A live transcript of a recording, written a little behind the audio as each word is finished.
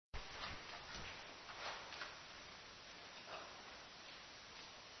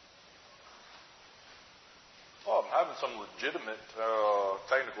having some legitimate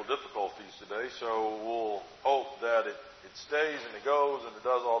technical difficulties today, so we'll hope that it stays and it goes and it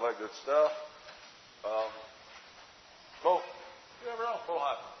does all that good stuff. Well, you never know what'll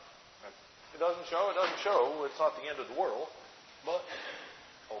happen. It doesn't show. It's not the end of the world, but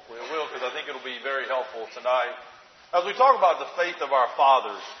hopefully it will, because I think it'll be very helpful tonight as we talk about the faith of our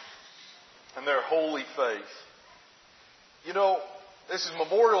fathers and their holy faith. You know, this is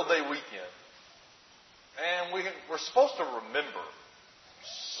Memorial Day weekend, and we're supposed to remember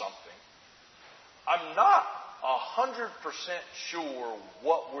something. I'm not 100% sure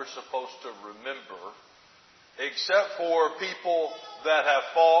what we're supposed to remember, except for people that have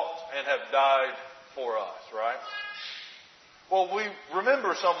fought and have died for us, right? Well, we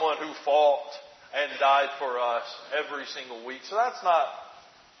remember someone who fought and died for us every single week, so that's not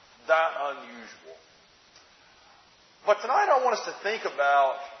that unusual. But tonight I want us to think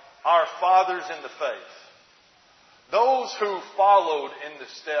about our fathers in the faith. Those who followed in the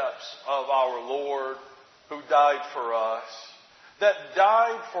steps of our Lord, who died for us, that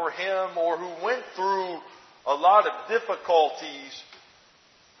died for Him, or who went through a lot of difficulties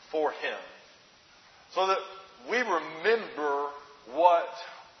for Him. So that we remember what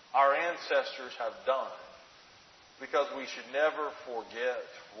our ancestors have done. Because we should never forget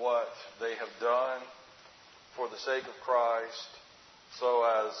what they have done for the sake of Christ, so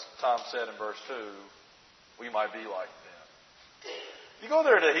as Tom said in verse 2, we might be like them. You go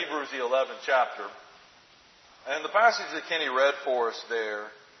there to Hebrews the 11th chapter, and the passage that Kenny read for us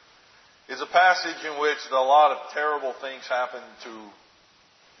there is a passage in which a lot of terrible things happened to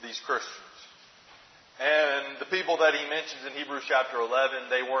these Christians. And the people that he mentions in Hebrews chapter 11,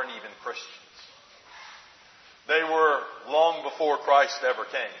 they weren't even Christians. They were long before Christ ever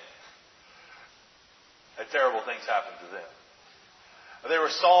came. And terrible things happened to them. They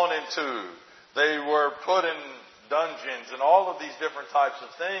were sawn in two. They were put in dungeons and all of these different types of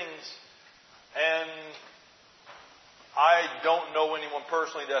things. And I don't know anyone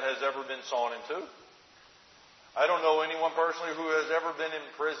personally that has ever been sawn in two. I don't know anyone personally who has ever been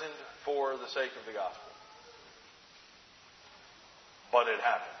imprisoned for the sake of the gospel. But it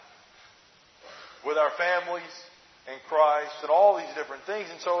happened. With our families and Christ and all these different things.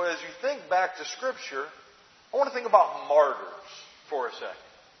 And so as you think back to Scripture, I want to think about martyrs for a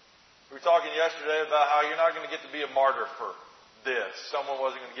second. We were talking yesterday about how you're not going to get to be a martyr for this. Someone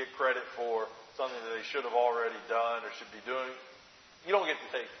wasn't going to get credit for something that they should have already done or should be doing. You don't get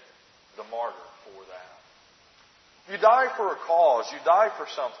to take the martyr for that. You die for a cause. You die for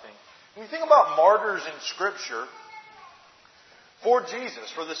something. When you think about martyrs in Scripture, for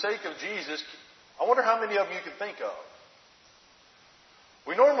Jesus, for the sake of Jesus, I wonder how many of you can think of.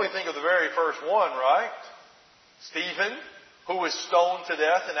 We normally think of the very first one, right? Stephen, who was stoned to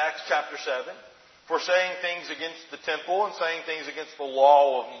death in Acts chapter 7 for saying things against the temple and saying things against the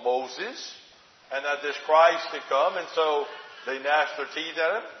law of Moses, and that this Christ had come. And so they gnashed their teeth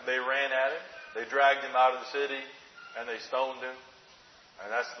at him, they ran at him, they dragged him out of the city, and they stoned him. And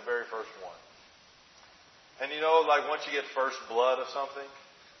that's the very first one. And you know, like once you get first blood of something,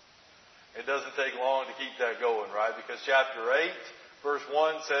 it doesn't take long to keep that going, right? Because chapter 8, verse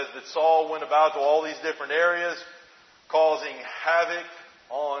 1 says that Saul went about to all these different areas, causing havoc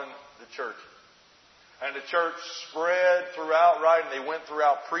on the churches. And the church spread throughout, right? And they went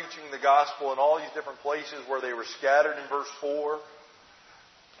throughout preaching the gospel in all these different places where they were scattered in verse 4.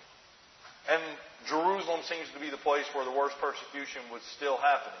 And Jerusalem seems to be the place where the worst persecution was still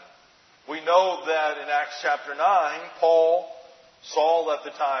happening. We know that in Acts chapter 9, Saul at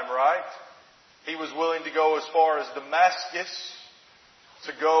the time, right? He was willing to go as far as Damascus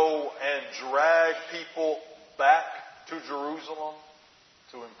to go and drag people back to Jerusalem,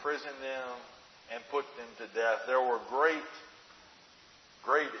 to imprison them and put them to death. There were great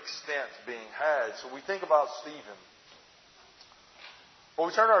extents being had. So we think about Stephen. Well,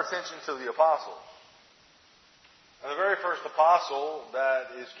 we turn our attention to the apostles. And the very first apostle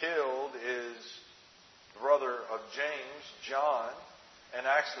that is killed is the brother of James, John, in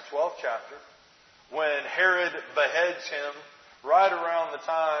Acts the 12th chapter, when Herod beheads him right around the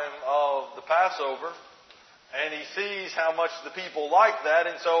time of the Passover. And he sees how much the people like that,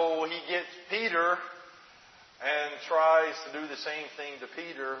 and so he gets Peter and tries to do the same thing to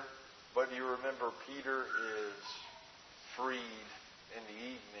Peter. But you remember, Peter is freed in the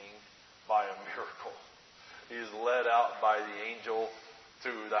evening by a miracle. He is led out by the angel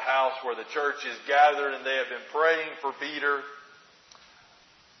to the house where the church is gathered, and they have been praying for Peter.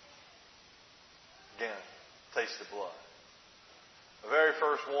 Again, taste the blood. The very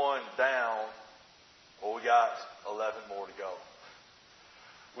first one down. Well, we got 11 more to go.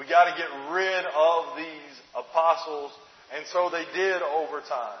 We got to get rid of these apostles. And so they did over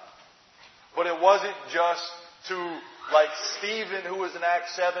time. But it wasn't just to, like Stephen, who was in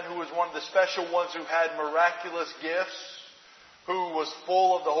Acts 7, who was one of the special ones who had miraculous gifts, who was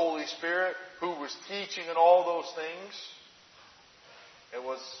full of the Holy Spirit, who was teaching and all those things. It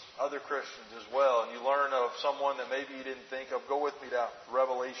was other Christians as well. And you learn of someone that maybe you didn't think of. Go with me to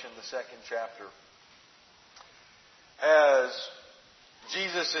Revelation, the 2nd chapter. As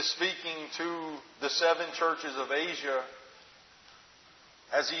Jesus is speaking to the 7 churches of Asia,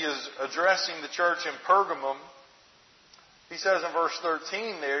 as he is addressing the church in Pergamum, he says in verse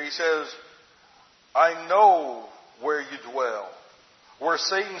 13 there, he says, I know where you dwell, where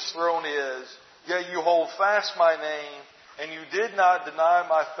Satan's throne is, yet you hold fast my name, and you did not deny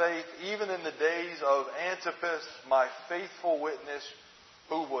my faith, even in the days of Antipas, my faithful witness,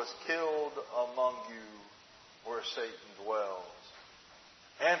 who was killed among you, where Satan dwells.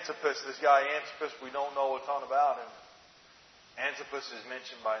 Antipas, this guy Antipas, we don't know a ton about him. Antipas is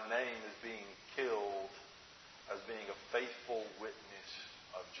mentioned by name as being killed, as being a faithful witness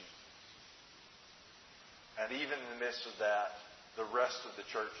of Jesus. And even in the midst of that, the rest of the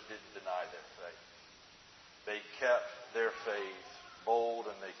church didn't deny their faith. They kept their faith bold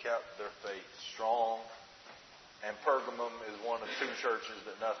and they kept their faith strong. And Pergamum is one of 2 churches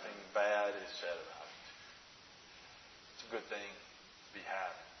that nothing bad is said about it. It's a good thing to be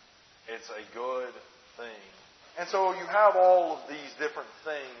having. It's a good thing. And so you have all of these different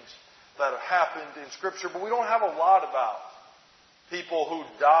things that have happened in Scripture, but we don't have a lot about people who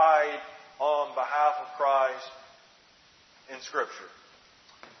died on behalf of Christ in Scripture.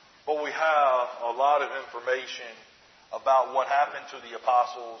 But we have a lot of information about what happened to the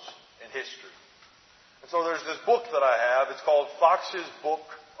apostles in history. And so there's this book that I have. It's called Fox's Book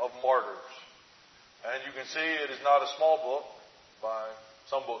of Martyrs. And you can see it is not a small book by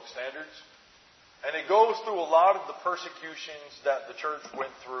some book standards. And it goes through a lot of the persecutions that the church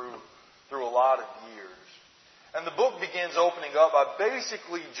went through a lot of years. And the book begins opening up by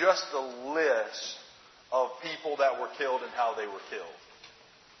basically just a list of people that were killed and how they were killed.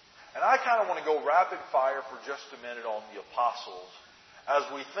 And I kind of want to go rapid fire for just a minute on the apostles as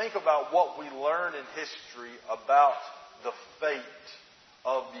we think about what we learn in history about the fate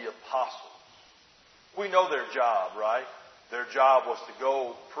of the apostles. We know their job, right? Their job was to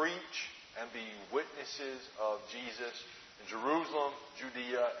go preach and be witnesses of Jesus in Jerusalem,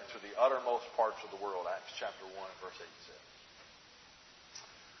 Judea, and to the uttermost parts of the world. Acts chapter 1, verse 8 says.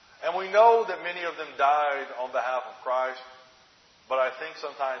 And we know that many of them died on behalf of Christ, but I think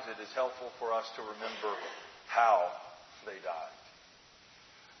sometimes it is helpful for us to remember how they died.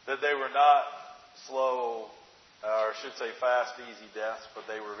 That they were not slow, or I should say fast, easy deaths, but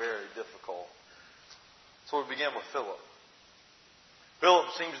they were very difficult. So we begin with Philip.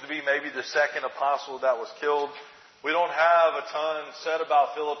 Philip seems to be maybe the 2nd apostle that was killed. We don't have a ton said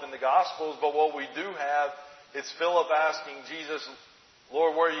about Philip in the Gospels, but what we do have is Philip asking Jesus,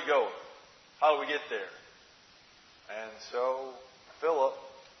 Lord, where are you going? How do we get there? And so Philip,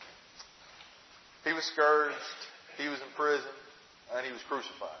 he was scourged, he was in prison, and he was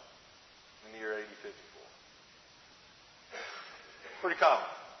crucified in the year AD 54. Pretty common.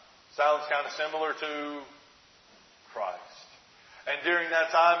 Sounds kind of similar to Christ. And during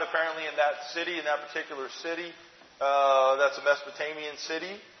that time, apparently in that city, in that particular city, that's a Mesopotamian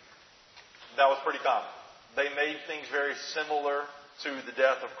city, that was pretty common. They made things very similar to the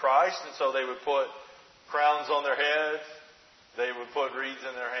death of Christ, and so they would put crowns on their heads, they would put reeds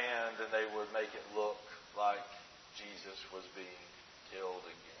in their hand, and they would make it look like Jesus was being killed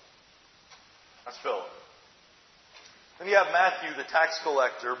again. That's Philip. Then you have Matthew, the tax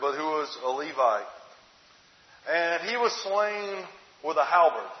collector, but who was a Levite. And he was slain with a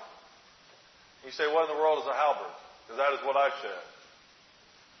halberd. You say, what in the world is a halberd? Because that is what I said.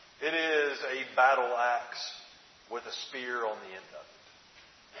 It is a battle axe with a spear on the end of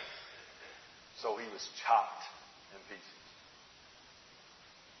it. So he was chopped in pieces.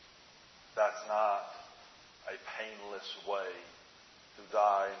 That's not a painless way to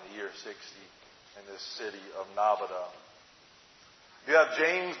die in the year 60 in this city of Nabada. You have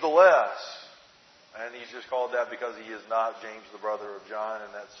James the Less. And he's just called that because he is not James, the brother of John,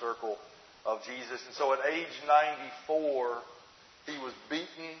 in that circle of Jesus. And so at age 94, he was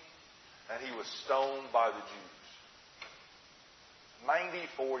beaten and he was stoned by the Jews.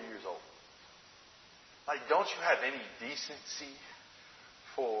 94 years old. Like, don't you have any decency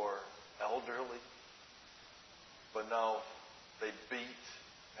for elderly? But no, they beat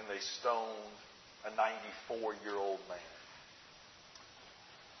and they stoned a 94-year-old man.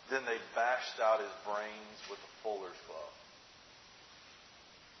 Then they bashed out his brains with a fuller's club.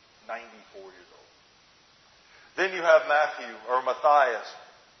 94 years old. Then you have Matthias,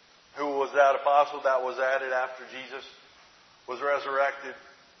 who was that apostle that was added after Jesus was resurrected.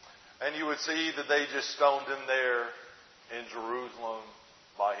 And you would see that they just stoned him there in Jerusalem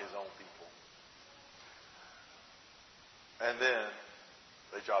by his own people. And then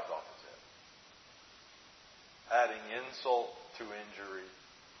they chopped off his head. Adding insult to injury,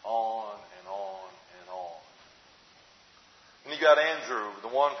 on and on and on. And you got Andrew, the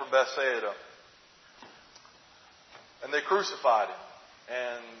one from Bethsaida. And they crucified him.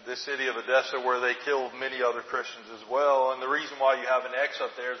 And the city of Edessa, where they killed many other Christians as well. And the reason why you have an X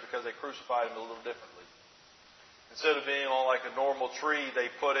up there is because they crucified him a little differently. Instead of being on like a normal tree, they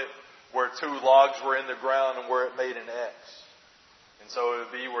put it where two logs were in the ground and where it made an X. And so it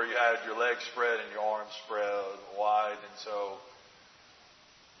would be where you had your legs spread and your arms spread wide. And so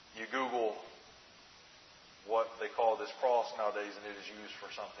you Google what they call this cross nowadays, and it is used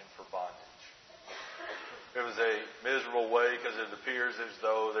for something for bondage. It was a miserable way because it appears as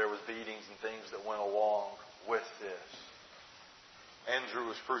though there was beatings and things that went along with this. Andrew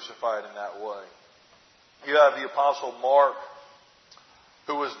was crucified in that way. You have the Apostle Mark,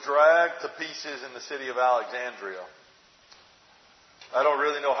 who was dragged to pieces in the city of Alexandria. I don't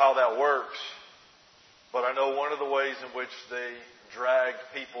really know how that works, but I know one of the ways in which they dragged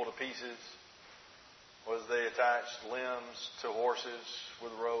people to pieces was they attached limbs to horses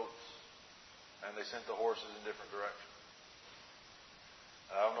with ropes. And they sent the horses in different directions.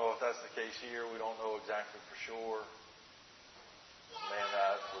 I don't know if that's the case here. We don't know exactly for sure. Man,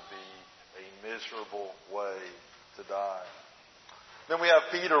 that would be a miserable way to die. Then we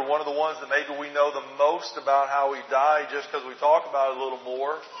have Peter, one of the ones that maybe we know the most about how he died just because we talk about it a little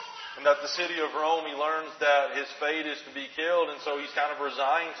more. And that the city of Rome, he learns that his fate is to be killed, and so he's kind of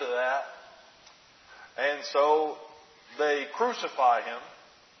resigned to that. And so they crucify him.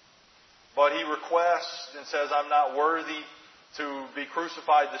 But he requests and says, I'm not worthy to be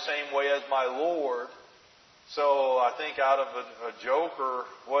crucified the same way as my Lord. So I think out of a joke or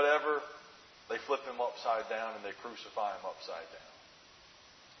whatever, they flip him upside down and they crucify him upside down.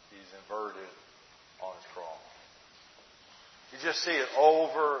 He's inverted on his cross. You just see it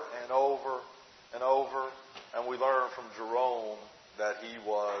over and over and over. And we learn from Jerome that he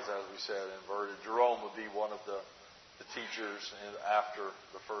was, as we said, inverted. Jerome would be one of the teachers after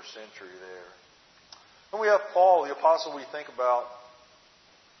the first century there. And we have Paul, the apostle we think about.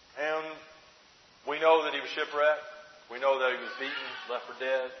 And we know that he was shipwrecked. We know that he was beaten, left for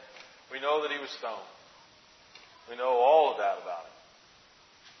dead. We know that he was stoned. We know all of that about him.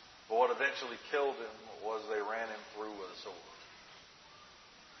 But what eventually killed him was they ran him through with a sword.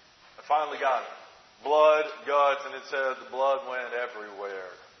 They finally got him. Blood, guts, and it said the blood went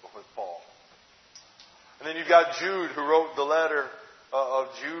everywhere with Paul. And then you've got Jude, who wrote the letter of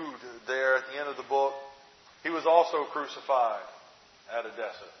Jude there at the end of the book. He was also crucified at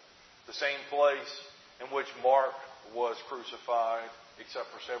Edessa, the same place in which Mark was crucified, except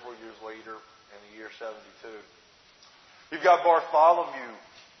for several years later in the year 72. You've got Bartholomew,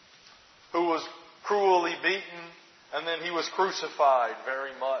 who was cruelly beaten, and then he was crucified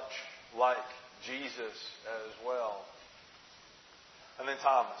very much like Jesus as well. And then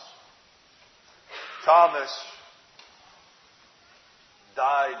Thomas. Thomas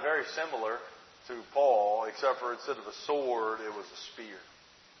died very similar to Paul, except for instead of a sword, it was a spear.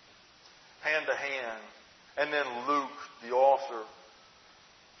 Hand to hand. And then Luke, the author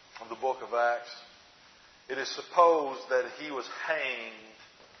of the book of Acts, it is supposed that he was hanged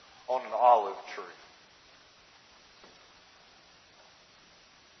on an olive tree.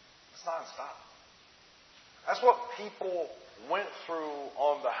 It's non-stop. That's what people went through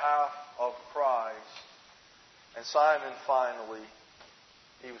on behalf of Christ. And Simon finally,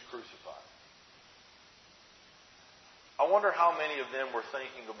 he was crucified. I wonder how many of them were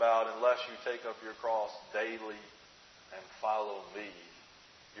thinking about, unless you take up your cross daily and follow me,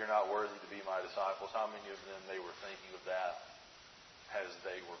 you're not worthy to be my disciples. How many of them they were thinking of that as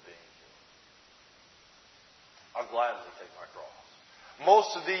they were being killed? I'll gladly take my cross.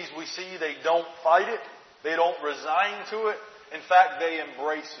 Most of these we see, they don't fight it. They don't resign to it. In fact, they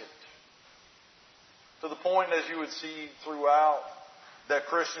embrace it. To the point, as you would see throughout, that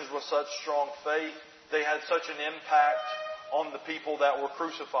Christians with such strong faith, they had such an impact on the people that were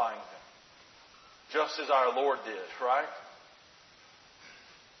crucifying them. Just as our Lord did, right?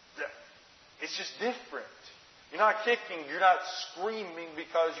 It's just different. You're not kicking, you're not screaming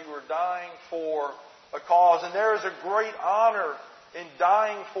because you are dying for a cause. And there is a great honor in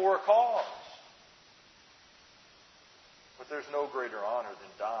dying for a cause. But there's no greater honor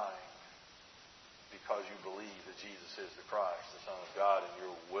than dying because you believe that Jesus is the Christ, the Son of God, and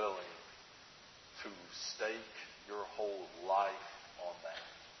you're willing to stake your whole life on that.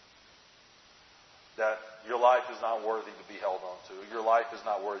 That your life is not worthy to be held onto. Your life is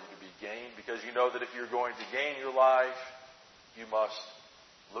not worthy to be gained, because you know that if you're going to gain your life, you must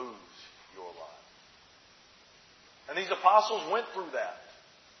lose your life. And these apostles went through that,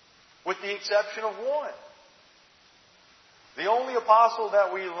 with the exception of one. The only apostle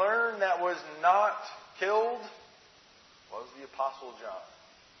that we learn that was not killed was the Apostle John.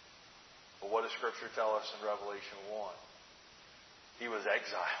 But what does Scripture tell us in Revelation 1? He was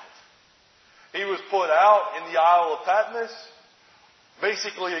exiled. He was put out in the Isle of Patmos,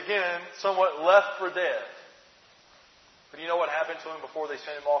 basically, again, somewhat left for dead. But you know what happened to him before they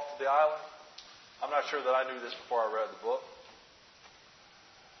sent him off to the island? I'm not sure that I knew this before I read the book.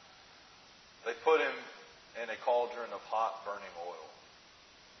 They put him in a cauldron of hot burning oil.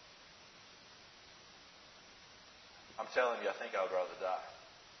 I'm telling you, I think I would rather die.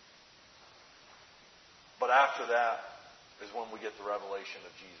 But after that is when we get the revelation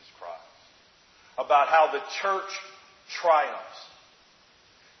of Jesus Christ. About how the church triumphs.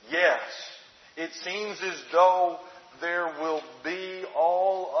 Yes, it seems as though there will be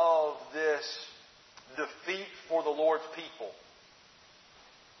all of this defeat for the Lord's people.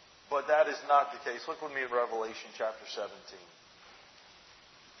 But that is not the case. Look with me at Revelation chapter 17.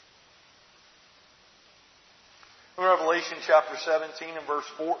 In Revelation chapter 17 and verse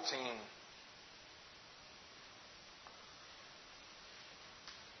 14.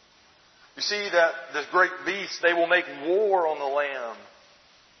 You see that this great beast, they will make war on the Lamb.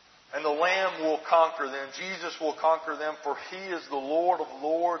 And the Lamb will conquer them. Jesus will conquer them, for He is the Lord of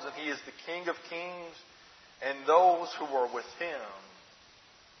lords and He is the King of kings. And those who are with Him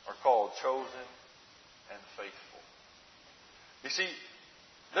are called chosen and faithful. You see,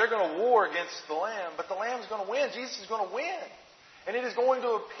 they're going to war against the Lamb, but the Lamb's going to win. Jesus is going to win. And it is going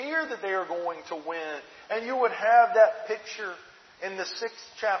to appear that they are going to win. And you would have that picture in the 6th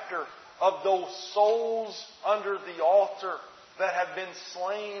chapter of those souls under the altar that have been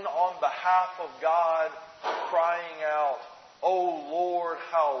slain on behalf of God, crying out, "O Lord,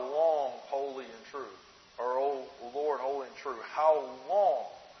 how long, holy and true?" Or, "O Lord, holy and true, how long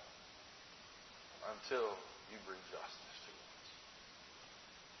until you bring justice to us?"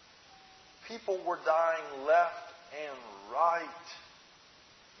 People were dying left and right,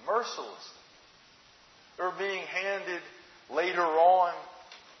 mercilessly. They were being handed later on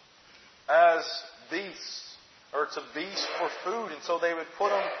as beasts, or to beasts for food. And so they would put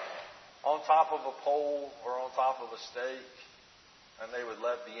them on top of a pole or on top of a stake, and they would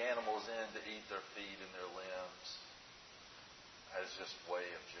let the animals in to eat their feet and their limbs as just a way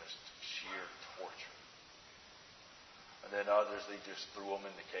of just sheer torture. And then others, they just threw them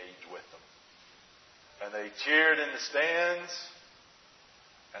in the cage with them. And they cheered in the stands,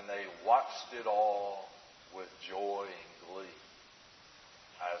 and they watched it all with joy and glee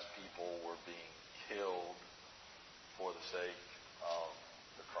as people were being killed for the sake of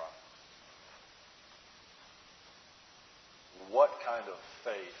the Christ. What kind of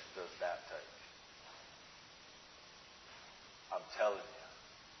faith does that take? I'm telling you,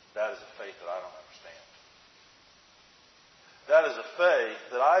 that is a faith that I don't understand. That is a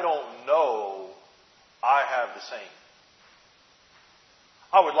faith that I don't know I have the same.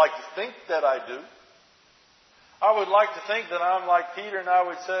 I would like to think that I do. I would like to think that I'm like Peter and I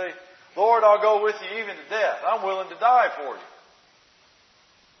would say, "Lord, I'll go with you even to death. I'm willing to die for you."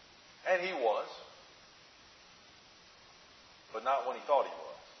 And he was. But not when he thought he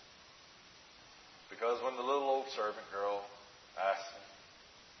was. Because when the little old servant girl asked him,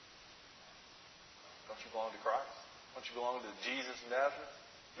 "Don't you belong to Christ? Don't you belong to Jesus of Nazareth?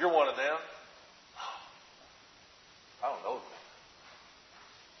 You're one of them." I don't know them.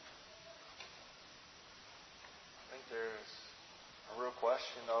 I think there's a real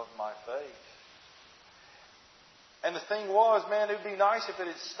question of my faith. And the thing was, man, it would be nice if it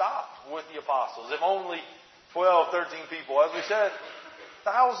had stopped with the apostles. If only 12, 13 people. As we said,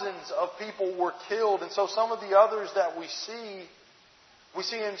 thousands of people were killed. And so some of the others that we see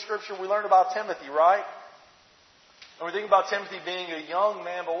in Scripture, we learn about Timothy, right? And we think about Timothy being a young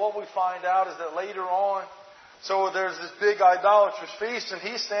man, but what we find out is that later on, so there's this big idolatrous feast, and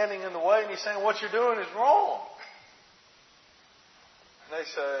he's standing in the way, and he's saying, "What you're doing is wrong." And they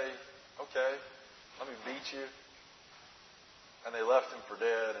say, "Okay, let me beat you." And they left him for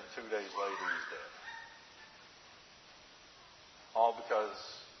dead, and 2 days later he's dead. All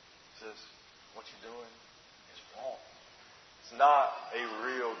because he says, "What you're doing is wrong." It's not a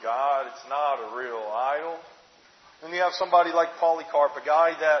real God. It's not a real idol. And you have somebody like Polycarp, a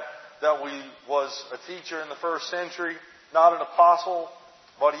guy that that was a teacher in the first century, not an apostle,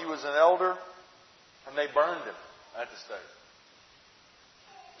 but he was an elder, and they burned him at the stake.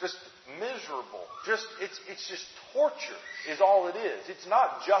 Just miserable. It's just torture is all it is. It's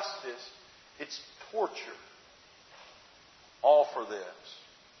not justice. It's torture. All for this.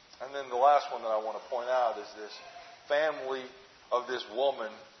 And then the last one that I want to point out is this family of this woman.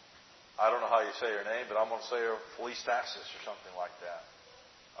 I don't know how you say her name, but I'm going to say her Felicitas or something like that.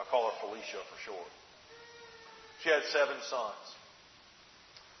 I'll call her Felicia for short. She had 7 sons.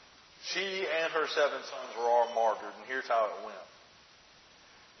 She and her 7 sons were all martyred, and here's how it went.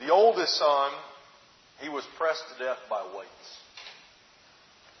 The oldest son, he was pressed to death by weights.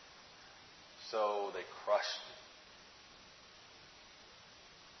 So they crushed him.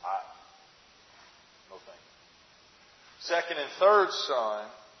 No thank you. Second and third son,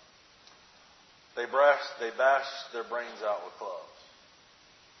 they bashed their brains out with clubs.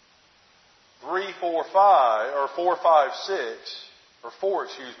 3, 4, 5, or 4, 5, 6, or 4,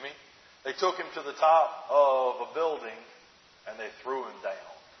 they took him to the top of a building and they threw him down.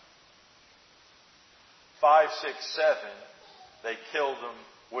 5, 6, 7, they killed him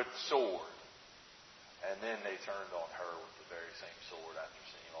with the sword. And then they turned on her with the very same sword after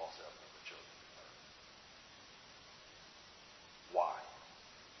seeing all 7 of the children murdered. Why?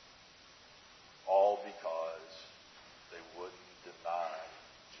 All because they wouldn't deny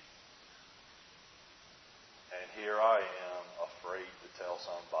Jesus. And here I am, afraid to tell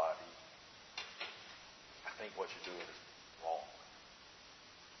somebody, I think what you're doing is wrong.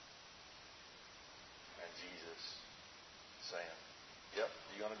 And Jesus saying, yep,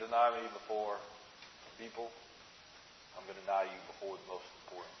 you're going to deny me before people. I'm going to deny you before the most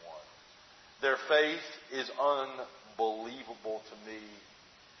important one. Their faith is unbelievable to me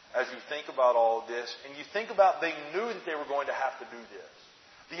as you think about all this. And you think about they knew that they were going to have to do this.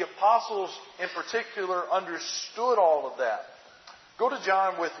 The apostles in particular understood all of that. Go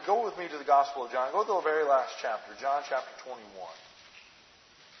with me to the Gospel of John. Go to the very last chapter, John chapter 21.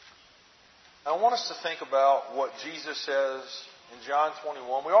 I want us to think about what Jesus says in John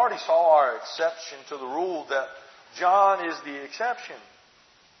 21. We already saw our exception to the rule that John is the exception.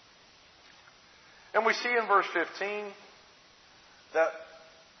 And we see in verse 15 that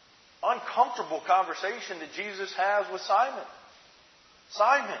uncomfortable conversation that Jesus has with Simon.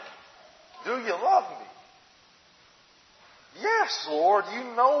 Simon, do you love me? Yes, Lord, you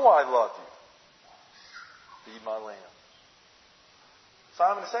know I love you. Feed my lambs.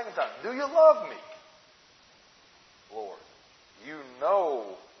 Simon the second time, do you love me? Lord, you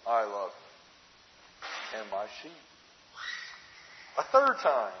know I love you and my sheep. A third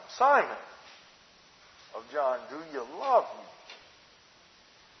time, Simon of John, do you love me?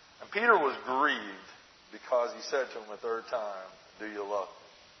 And Peter was grieved because he said to him a third time, do you love me?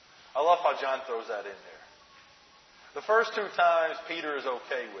 I love how John throws that in there. The first 2 times, Peter is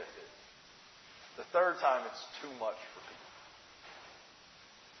okay with it. The third time, it's too much for Peter.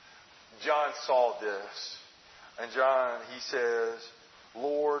 John saw this. And John, he says,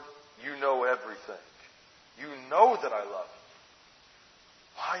 Lord, you know everything. You know that I love you.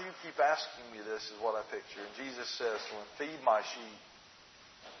 Why you keep asking me this is what I picture. And Jesus says to him, feed my sheep.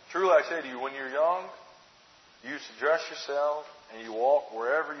 Truly I say to you, when you're young, you used to dress yourself and you walk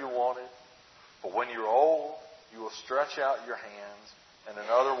wherever you wanted. But when you're old, you will stretch out your hands and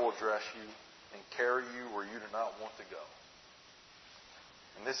another will dress you and carry you where you do not want to go.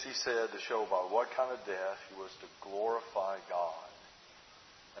 And this he said to show by what kind of death he was to glorify God.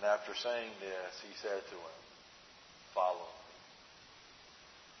 And after saying this, he said to him, follow me.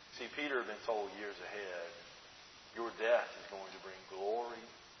 See, Peter had been told years ahead, your death is going to bring glory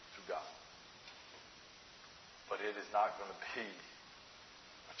to God. But it is not going to be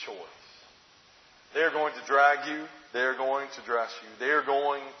a choice. They're going to drag you. They're going to dress you. They're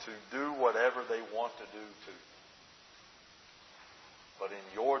going to do whatever they want to do to you. But in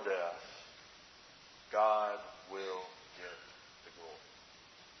your death, God will get the glory.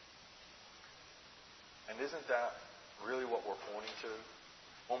 And isn't that really what we're pointing to?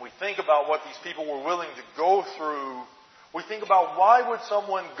 When we think about what these people were willing to go through, we think about why would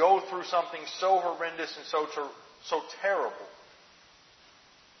someone go through something so horrendous and so terrible?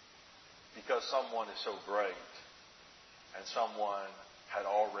 Because someone is so great and someone had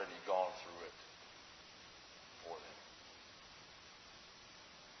already gone through it for them.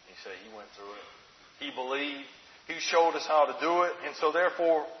 He said he went through it. He believed. He showed us how to do it. And so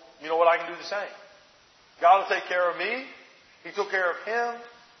therefore, you know what, I can do the same. God will take care of me. He took care of him.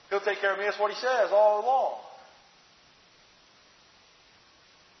 He'll take care of me. That's what he says all along.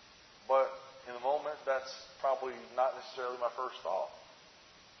 But in the moment, that's probably not necessarily my first thought.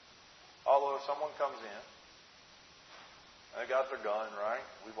 someone comes in. They got their gun, right?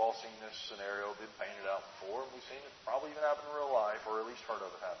 We've all seen this scenario, been painted out before, and we've seen it probably even happen in real life, or at least heard of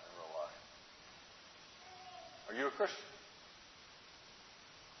it happen in real life. Are you a Christian?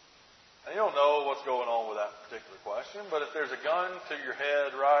 And you don't know what's going on with that particular question, but if there's a gun to your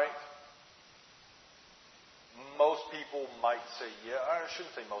head, right, most people might say yes. I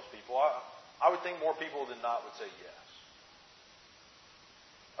shouldn't say most people. I would think more people than not would say yes.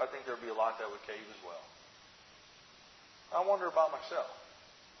 I think there would be a lot that would cave as well. I wonder about myself.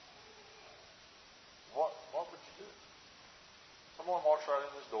 What would you do? Someone walks right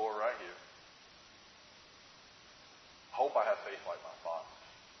in this door right here. I hope I have faith like my father.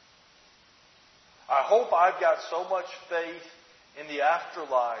 I hope I've got so much faith in the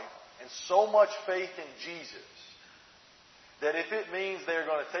afterlife and so much faith in Jesus that if it means they're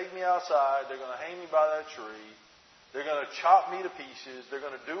going to take me outside, they're going to hang me by that tree, they're going to chop me to pieces, they're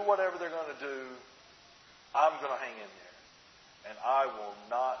going to do whatever they're going to do, I'm going to hang in there. And I will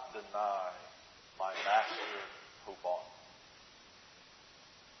not deny my master who bought me.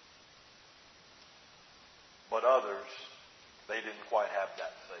 But others, they didn't quite have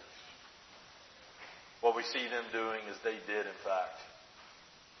that faith. What we see them doing is they did, in fact,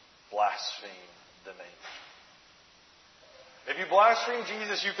 blaspheme the name. If you blaspheme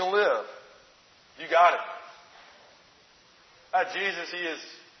Jesus, you can live. You got it. Jesus, He is.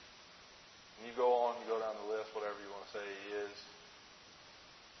 And you go on, you go down the list, whatever you want to say He is.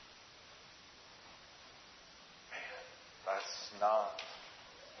 Man, that's not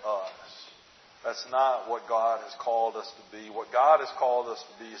us. That's not what God has called us to be. What God has called us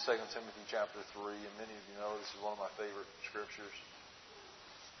to be is 2 Timothy chapter 3, and many of you know this is one of my favorite scriptures.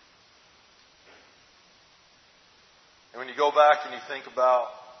 And when you go back and you think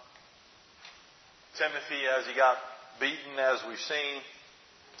about Timothy as he got beaten, as we've seen,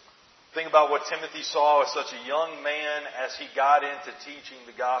 think about what Timothy saw as such a young man as he got into teaching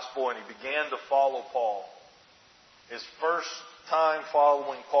the gospel and he began to follow Paul. His first time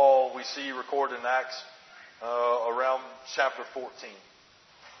following Paul, we see recorded in Acts around chapter 14.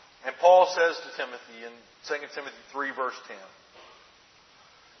 And Paul says to Timothy in 2 Timothy 3 verse 10,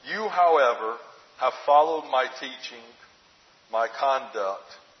 "You, however, have followed my teaching, my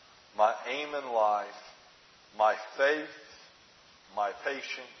conduct, my aim in life, my faith, my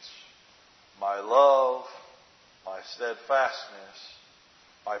patience, my love, my steadfastness,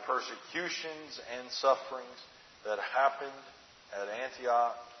 my persecutions and sufferings that happened at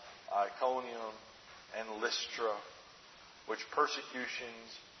Antioch, Iconium, and Lystra, which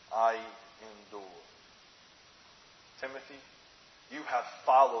persecutions I endured." Timothy, you have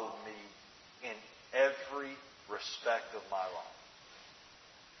followed me in every respect of my life.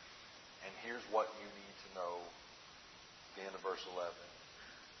 And here's what you need to know at the end of verse 11.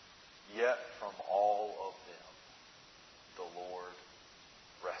 "Yet from all of them the Lord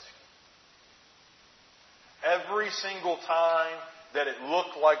rescued." Every single time that it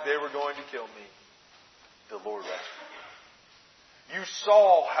looked like they were going to kill me, the Lord rescued me. You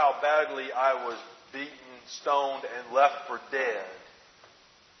saw how badly I was beaten, stoned, and left for dead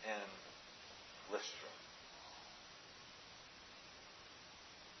in Lystra.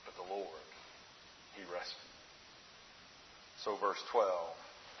 But the Lord, He rescued me. So verse 12.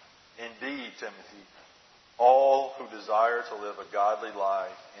 "Indeed, Timothy, all who desire to live a godly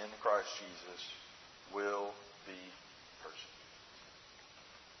life in Christ Jesus will be persecuted."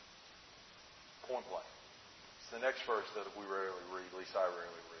 Point blank. It's the next verse that we rarely read, at least I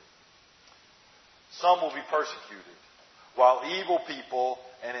rarely read. "Some will be persecuted, while evil people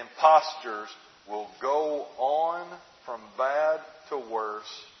and impostors will go on from bad to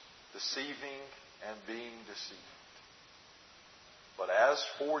worse, deceiving and being deceived. But as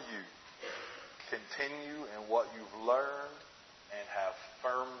for you, continue in what you've learned and have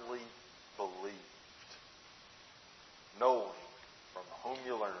firmly believed, knowing from whom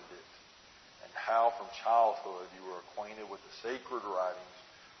you learned it, and how from childhood you were acquainted with the sacred writings,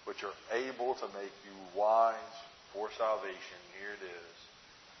 which are able to make you wise for salvation." Here it is,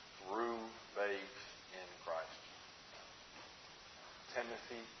 "through faith in Christ."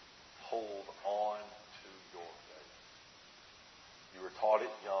 Timothy, hold on to your faith. You were taught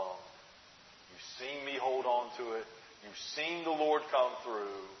it young. You've seen me hold on to it. You've seen the Lord come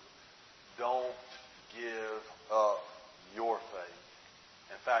through. Don't give up your faith.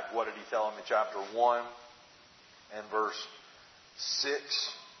 In fact, what did He tell him in chapter 1 and verse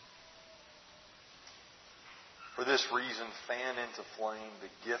 6? "For this reason, fan into flame the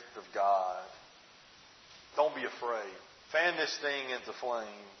gift of God." Don't be afraid. Fan this thing into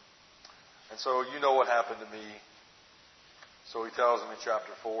flame. And so you know what happened to me. So he tells them in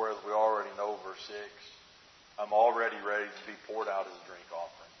chapter 4, as we already know, verse 6, I'm already ready to be poured out as a drink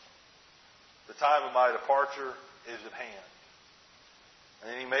offering. The time of my departure is at hand. And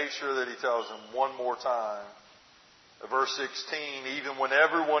then he makes sure that he tells them one more time. Verse 16, even when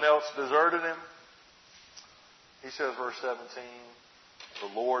everyone else deserted him, he says, verse 17,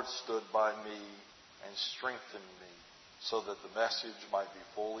 the Lord stood by me and strengthened me so that the message might be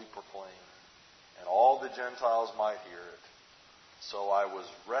fully proclaimed and all the Gentiles might hear it. So I was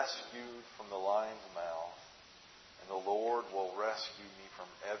rescued from the lion's mouth, and the Lord will rescue me from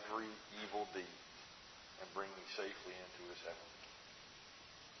every evil deed and bring me safely into His heavenly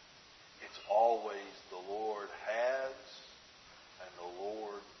kingdom. It's always the Lord has and the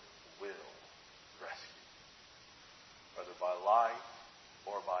Lord will rescue, whether by life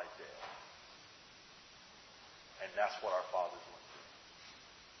or by death. And that's what our fathers went through.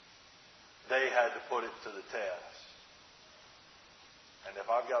 They had to put it to the test. And if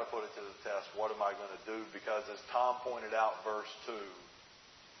I've got to put it to the test, what am I going to do? Because as Tom pointed out, verse 2,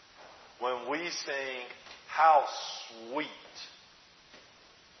 when we sing, how sweet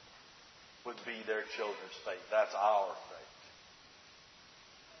would be their children's fate. That's our fate.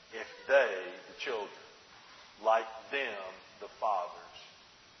 If they, the children, like them, the fathers,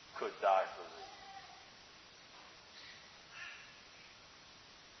 could die for thee.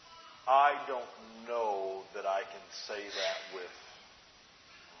 I don't know that I can say that with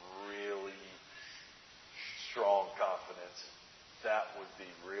really strong confidence. That would be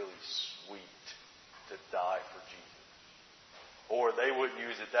really sweet to die for Jesus. Or they wouldn't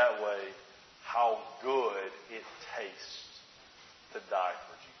use it that way. How good it tastes to die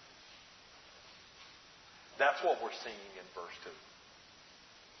for Jesus. That's what we're singing in verse 2.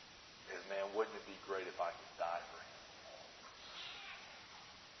 Is, man, wouldn't it be great if I could die for Him?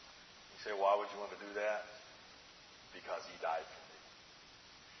 You say, why would you want to do that? Because He died for me.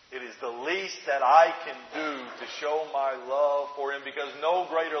 It is the least that I can do to show my love for Him, because no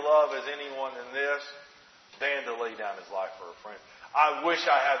greater love has anyone than this than to lay down his life for a friend. I wish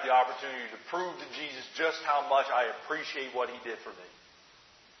I had the opportunity to prove to Jesus just how much I appreciate what He did for me.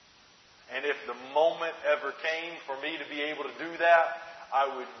 And if the moment ever came for me to be able to do that, I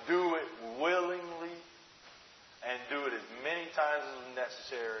would do it willingly and do it as many times as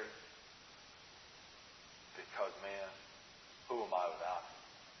necessary. Because, man, who am I without Him?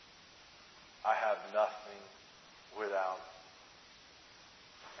 I have nothing without Him.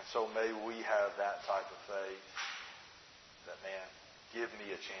 And so may we have that type of faith that, man, give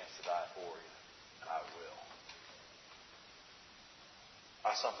me a chance to die for You, and I will.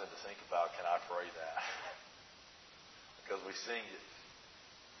 That's something to think about. Can I pray that? Because we sing it.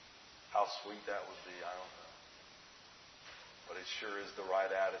 How sweet that would be, I don't know. But it sure is the right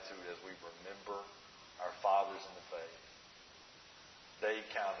attitude as we remember our fathers in the faith. They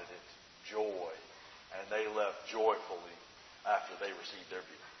counted it joy, and they left joyfully after they received their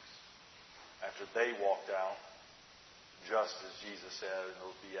beatings. After they walked out, just as Jesus said in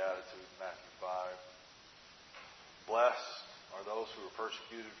those Beatitudes in Matthew 5, blessed are those who are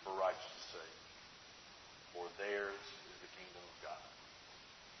persecuted for righteousness' sake, for theirs is the kingdom of God,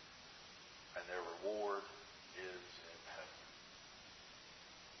 and their reward is in heaven.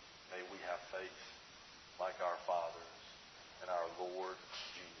 May we have faith like our fathers in our Lord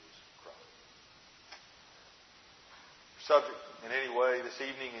Jesus Christ. Subject in any way this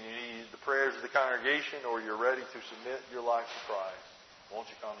evening, and you need the prayers of the congregation, or you're ready to submit your life to Christ, won't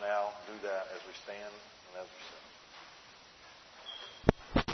you come now and do that as we stand and as we sing.